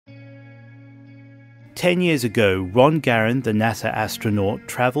10 years ago, Ron Garan, the NASA astronaut,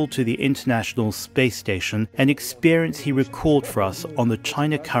 traveled to the International Space Station, an experience he recalled for us on the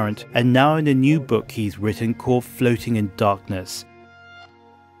China Current and now in a new book he's written called Floating in Darkness.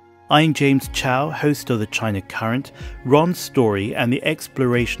 I'm James Chow, host of the China Current. Ron's story and the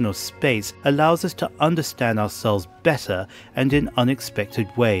exploration of space allows us to understand ourselves better and in unexpected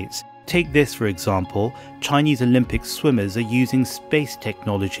ways. Take this for example, Chinese Olympic swimmers are using space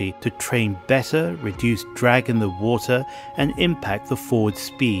technology to train better, reduce drag in the water, and impact the forward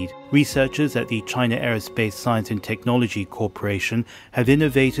speed. Researchers at the China Aerospace Science and Technology Corporation have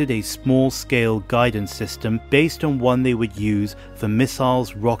innovated a small-scale guidance system based on one they would use for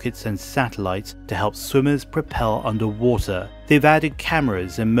missiles, rockets, and satellites to help swimmers propel underwater. They've added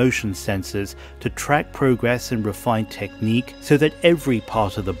cameras and motion sensors to track progress and refine technique so that every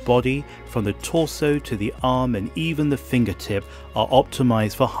part of the body, from the torso to the arm and even the fingertip, are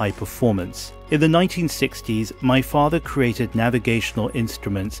optimized for high performance. In the 1960s, my father created navigational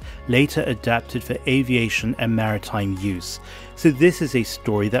instruments later adapted for aviation and maritime use. So this is a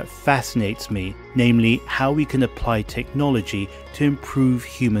story that fascinates me, namely how we can apply technology to improve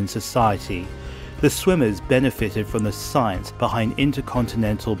human society. The swimmers benefited from the science behind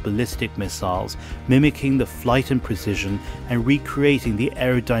intercontinental ballistic missiles, mimicking the flight and precision and recreating the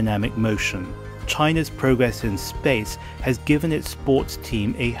aerodynamic motion. China's progress in space has given its sports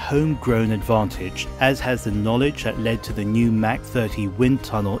team a homegrown advantage, as has the knowledge that led to the new Mach 30 wind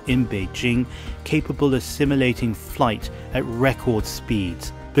tunnel in Beijing, capable of simulating flight at record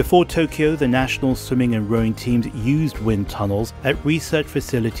speeds. Before Tokyo, the national swimming and rowing teams used wind tunnels at research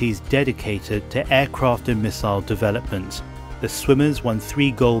facilities dedicated to aircraft and missile development. The swimmers won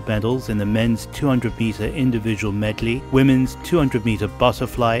 3 gold medals in the men's 200-meter individual medley, women's 200-meter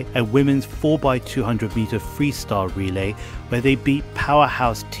butterfly, and women's 4x200-meter freestyle relay, where they beat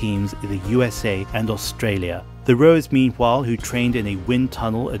powerhouse teams in the USA and Australia. The rowers, meanwhile, who trained in a wind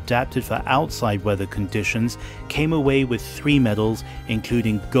tunnel adapted for outside weather conditions, came away with 3 medals,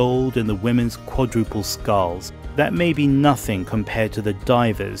 including gold in the women's quadruple sculls. That may be nothing compared to the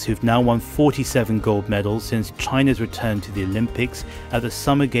divers, who've now won 47 gold medals since China's return to the Olympics at the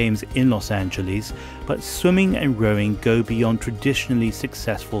Summer Games in Los Angeles, but swimming and rowing go beyond traditionally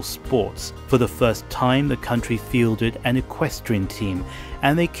successful sports. For the first time, the country fielded an equestrian team,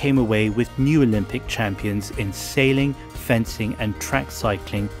 and they came away with new Olympic champions in sailing, fencing, and track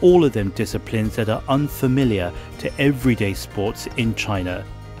cycling, all of them disciplines that are unfamiliar to everyday sports in China.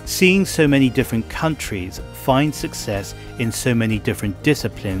 Seeing so many different countries find success in so many different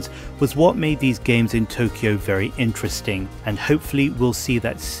disciplines was what made these games in Tokyo very interesting, and hopefully we'll see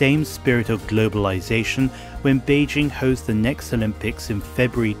that same spirit of globalization when Beijing hosts the next Olympics in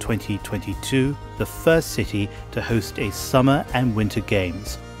February 2022, the first city to host a summer and winter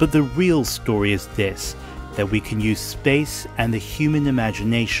games. But the real story is this, that we can use space and the human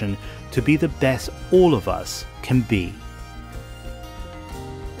imagination to be the best all of us can be.